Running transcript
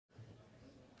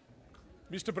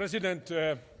Mr. President,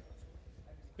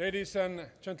 ladies and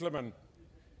gentlemen,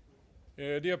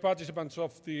 dear participants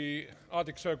of the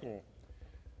Arctic Circle,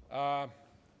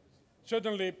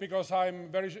 certainly because I'm a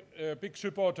very big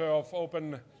supporter of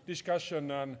open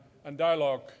discussion and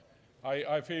dialogue,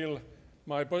 I feel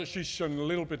my position a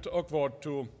little bit awkward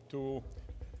to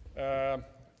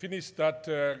finish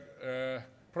that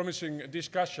promising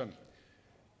discussion.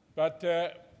 But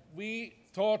we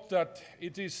thought that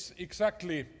it is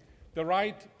exactly the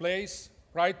right place,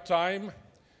 right time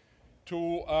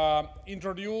to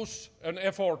introduce an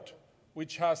effort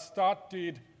which has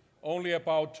started only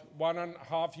about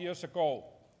 1.5 years ago.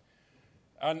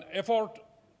 An effort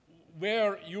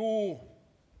where you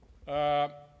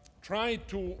try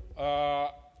to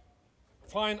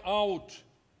find out,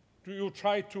 you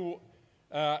try to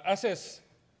assess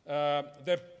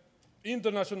the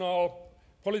international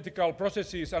political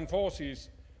processes and forces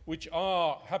which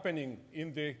are happening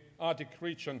in the Arctic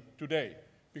region today.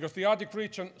 Because the Arctic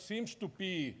region seems to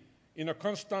be in a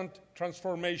constant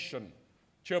transformation,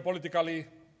 geopolitically,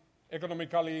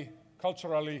 economically,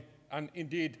 culturally, and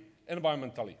indeed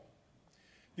environmentally.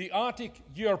 The Arctic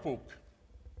Yearbook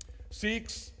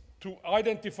seeks to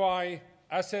identify,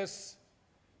 assess,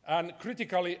 and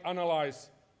critically analyze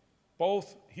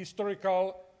both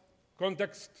historical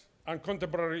context and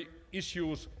contemporary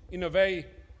issues in a way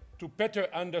to better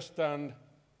understand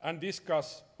and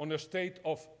discuss on the state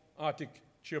of Arctic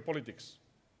geopolitics.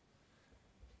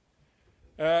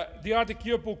 The Arctic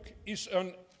Yearbook is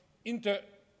an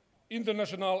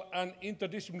international and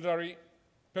interdisciplinary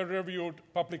peer-reviewed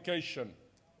publication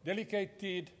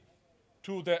dedicated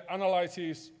to the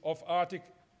analysis of Arctic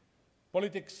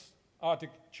politics,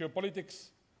 Arctic geopolitics,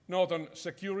 northern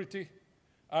security,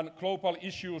 and global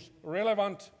issues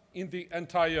relevant in the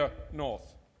entire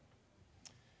North.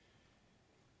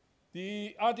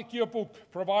 The Arctic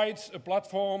Yearbook provides a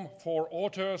platform for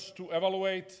authors to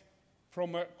evaluate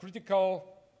from a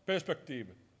critical perspective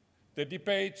the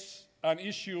debates and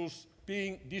issues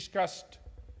being discussed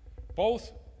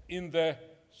both in the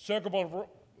circular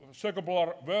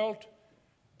world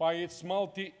by its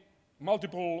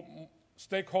multiple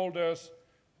stakeholders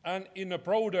and in a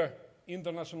broader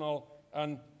international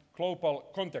and global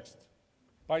context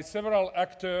by several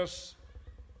actors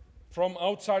from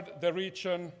outside the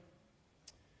region.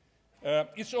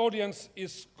 Its audience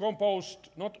is composed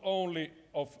not only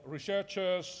of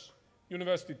researchers,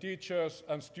 university teachers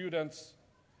and students,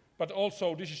 but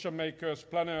also decision makers,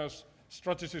 planners,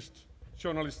 strategists,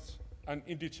 journalists, and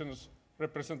indigenous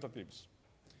representatives.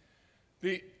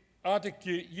 The Arctic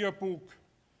Yearbook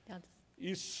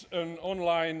is an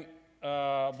online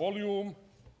volume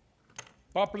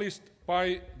published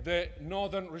by the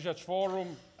Northern Research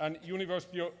Forum and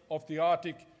University of the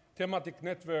Arctic thematic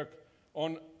network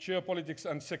on geopolitics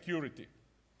and security,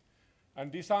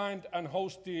 and designed and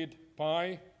hosted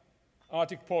by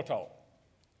Arctic Portal.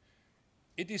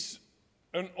 It is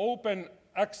an open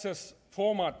access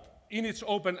format. In its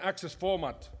open access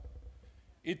format,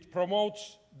 it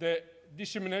promotes the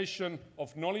dissemination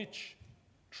of knowledge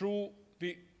through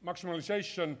the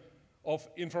maximization of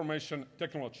information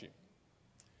technology.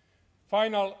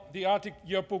 Finally, the Arctic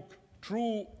Yearbook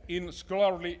drew in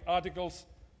scholarly articles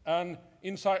and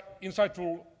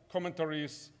insightful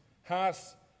commentaries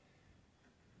has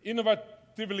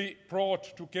innovatively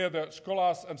brought together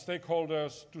scholars and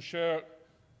stakeholders to share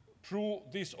through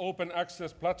this open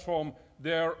access platform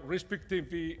their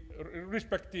respective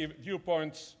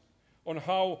viewpoints on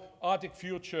how Arctic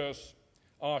futures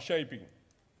are shaping.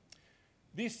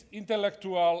 This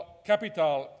intellectual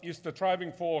capital is the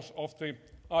driving force of the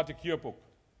Arctic Yearbook,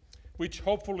 which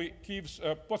hopefully gives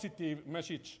a positive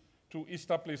message to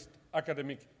established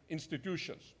academic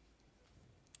institutions.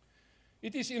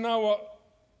 It is in our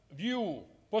view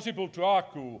possible to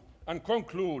argue and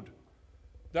conclude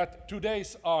that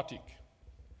today's Arctic,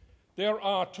 there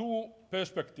are two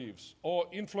perspectives or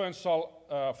influential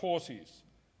forces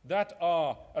that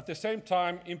are at the same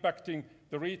time impacting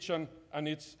the region and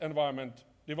its environment,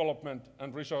 development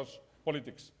and resource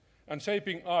politics, and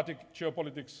shaping Arctic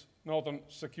geopolitics, northern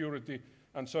security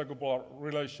and circular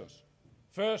relations.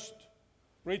 First,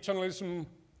 regionalism,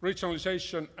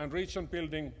 regionalization and region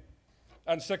building,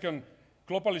 and second,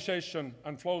 globalization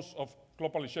and flows of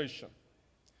globalization.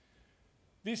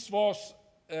 This was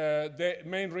the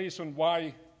main reason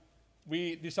why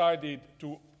we decided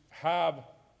to have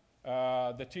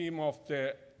the theme of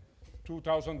the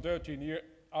 2013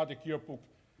 Arctic Yearbook,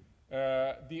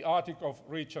 the Arctic of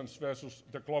regions versus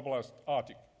the globalized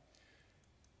Arctic.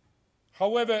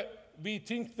 However, we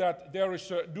think that there is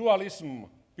a dualism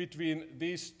between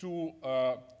these two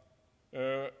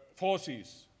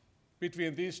forces.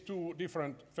 between these two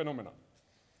different phenomena.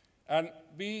 And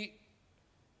we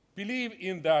believe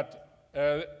in that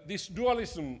this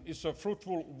dualism is a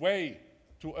fruitful way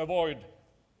to avoid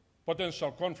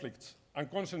potential conflicts and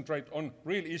concentrate on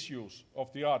real issues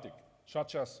of the Arctic,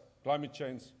 such as climate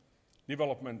change,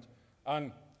 development,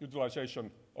 and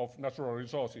utilization of natural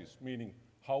resources, meaning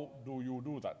how do you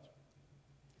do that?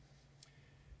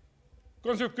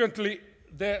 Consequently,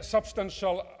 the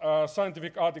substantial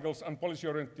scientific articles and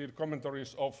policy-oriented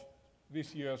commentaries of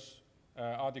this year's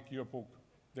Arctic Yearbook,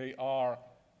 they are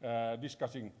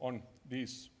discussing on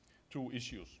these two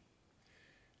issues.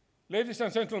 Ladies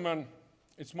and gentlemen,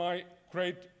 it's my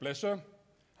great pleasure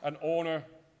and honor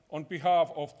on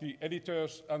behalf of the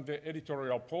editors and the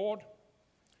editorial board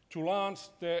to launch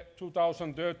the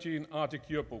 2013 Arctic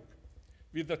Yearbook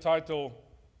with the title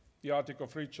The Arctic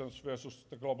of Regions versus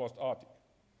the Global Arctic.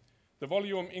 The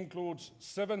volume includes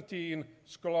 17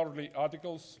 scholarly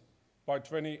articles by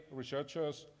 20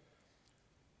 researchers,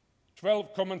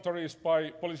 12 commentaries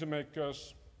by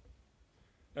policymakers,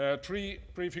 3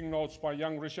 briefing notes by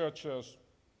young researchers,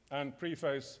 and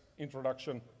preface,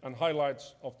 introduction, and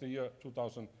highlights of the year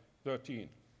 2013.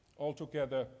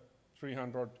 Altogether,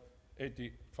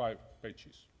 385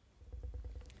 pages.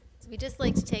 So we'd just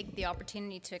like to take the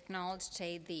opportunity to acknowledge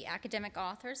today the academic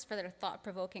authors for their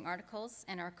thought-provoking articles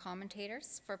and our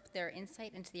commentators for their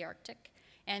insight into the Arctic.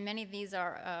 And many of these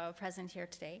are present here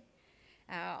today.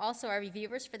 Also our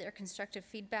reviewers for their constructive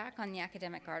feedback on the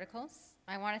academic articles.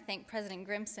 I want to thank President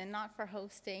Grimson, not for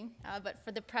hosting, but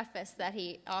for the preface that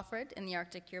he offered in the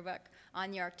Arctic Yearbook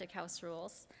on the Arctic House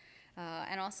rules,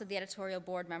 and also the editorial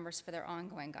board members for their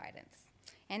ongoing guidance.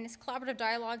 And this collaborative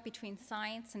dialogue between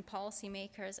science and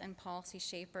policymakers and policy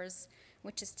shapers,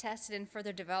 which is tested and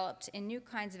further developed in new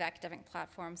kinds of academic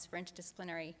platforms for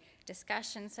interdisciplinary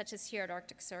discussions, such as here at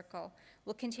Arctic Circle,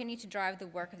 will continue to drive the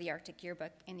work of the Arctic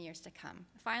Yearbook in the years to come.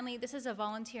 Finally, this is a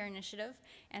volunteer initiative,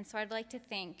 and so I'd like to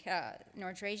thank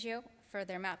Nordregio for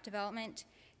their map development,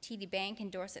 TD Bank and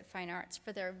Dorset Fine Arts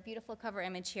for their beautiful cover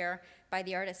image here by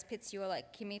the artist Pitsiola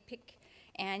Kimipik,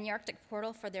 and the Arctic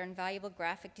Portal for their invaluable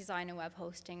graphic design and web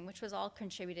hosting, which was all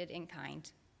contributed in kind.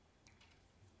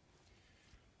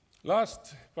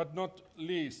 Last but not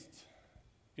least,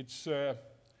 it's,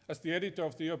 as the editor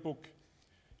of the yearbook,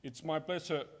 it's my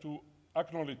pleasure to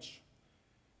acknowledge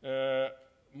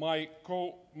my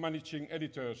co-managing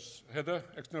editors, Heather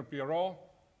Exner-Pierrot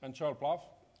and Charles Bluff,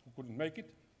 who couldn't make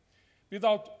it,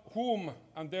 without whom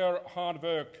and their hard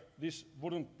work this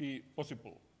wouldn't be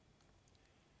possible.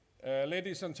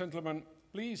 Ladies and gentlemen,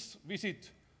 please visit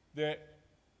the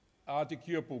Arctic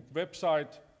Yearbook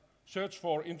website, search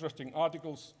for interesting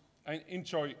articles, and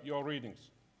enjoy your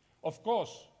readings. Of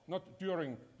course, not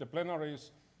during the plenaries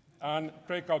and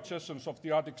breakout sessions of the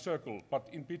Arctic Circle, but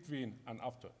in between and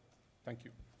after. Thank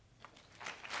you.